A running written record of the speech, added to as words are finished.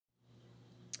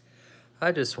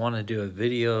I just want to do a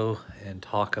video and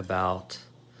talk about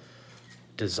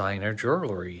designer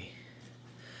jewelry.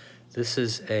 This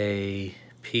is a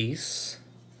piece.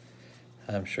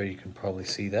 I'm sure you can probably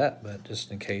see that, but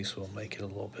just in case we'll make it a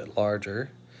little bit larger.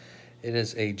 It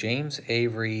is a James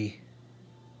Avery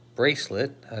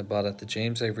bracelet I bought at the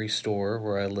James Avery store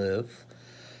where I live.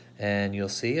 And you'll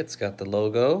see it's got the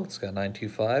logo, it's got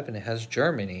 925, and it has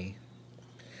Germany.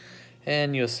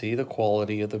 And you'll see the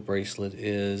quality of the bracelet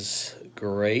is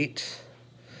great.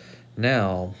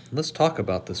 Now, let's talk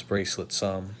about this bracelet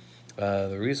some.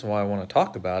 The reason why I want to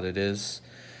talk about it is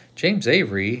James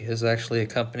Avery is actually a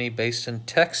company based in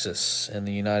Texas in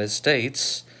the United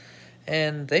States,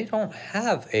 and they don't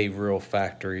have a real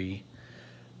factory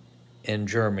in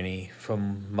Germany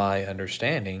from my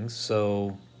understanding.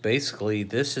 So basically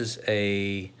this is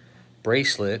a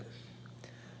bracelet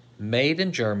made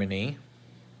in Germany,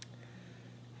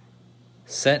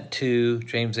 sent to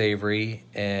James Avery,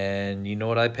 and you know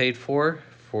what I paid for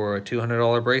a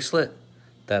 $200 bracelet?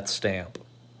 That stamp.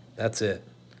 That's it.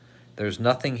 There's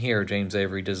nothing here James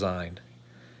Avery designed,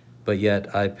 but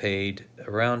yet I paid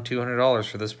around $200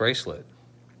 for this bracelet.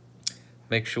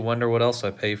 Makes you wonder what else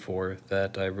I pay for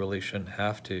that I really shouldn't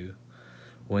have to,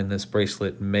 when this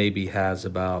bracelet maybe has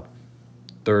about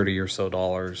 $30 or so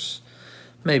dollars,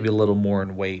 maybe a little more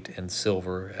in weight and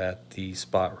silver at the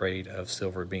spot rate of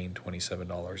silver being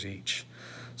 $27 each.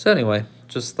 So anyway,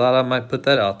 just thought I might put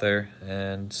that out there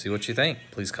and see what you think.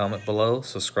 Please comment below,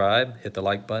 subscribe, hit the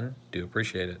like button. Do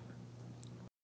appreciate it.